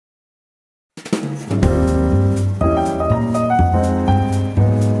Alrighty,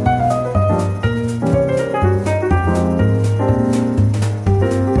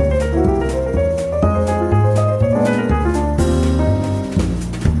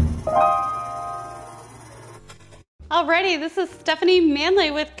 this is Stephanie Manley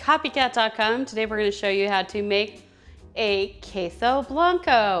with Copycat.com. Today we're going to show you how to make a queso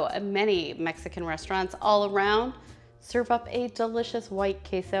blanco. Many Mexican restaurants all around serve up a delicious white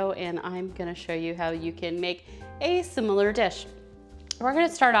queso, and I'm going to show you how you can make a similar dish. We're going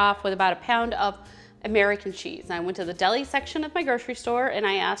to start off with about a pound of American cheese. I went to the deli section of my grocery store and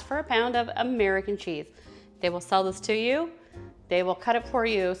I asked for a pound of American cheese. They will sell this to you. They will cut it for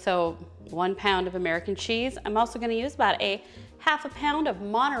you. So 1 pound of American cheese. I'm also going to use about a half a pound of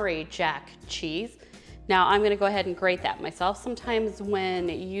Monterey Jack cheese. Now I'm going to go ahead and grate that myself. Sometimes when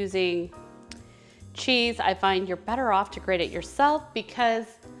using cheese, I find you're better off to grate it yourself, because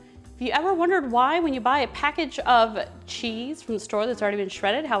if you ever wondered why when you buy a package of cheese from the store that's already been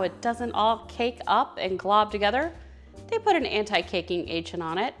shredded, how it doesn't all cake up and glob together, they put an anti-caking agent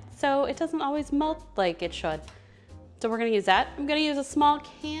on it, so it doesn't always melt like it should. So we're gonna use that. I'm gonna use a small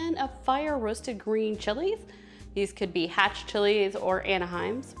can of fire roasted green chilies. These could be Hatch chilies or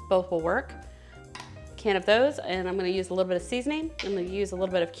Anaheims, both will work. Can of those, and I'm gonna use a little bit of seasoning. I'm gonna use a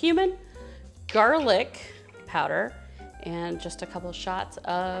little bit of cumin, garlic powder, and just a couple of shots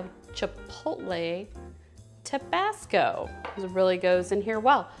of chipotle Tabasco. It really goes in here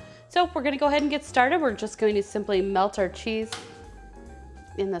well. So we're gonna go ahead and get started. We're just going to simply melt our cheese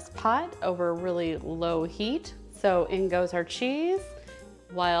in this pot over really low heat. So in goes our cheese.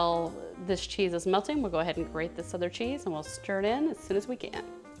 While this cheese is melting, we'll go ahead and grate this other cheese and we'll stir it in as soon as we can.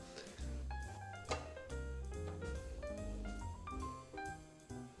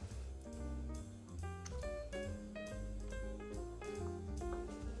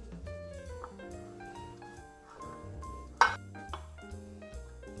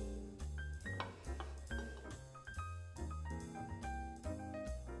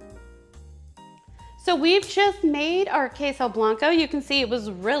 So we've just made our queso blanco. You can see it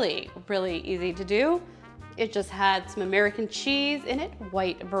was really easy to do. It just had some American cheese in it,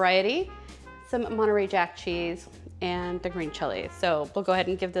 white variety, some Monterey Jack cheese, and the green chili. So we'll go ahead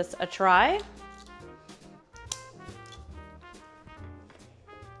and give this a try.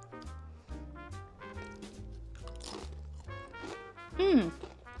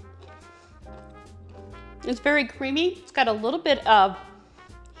 It's very creamy. It's got a little bit of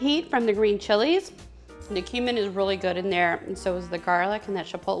heat from the green chilies. The cumin is really good in there, and so is the garlic and that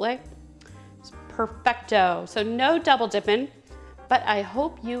chipotle. It's perfecto. So no double dipping, but I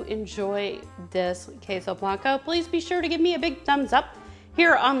hope you enjoy this queso blanco. Please be sure to give me a big thumbs up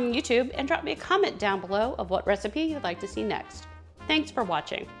here on YouTube and drop me a comment down below of what recipe you'd like to see next. Thanks for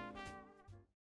watching.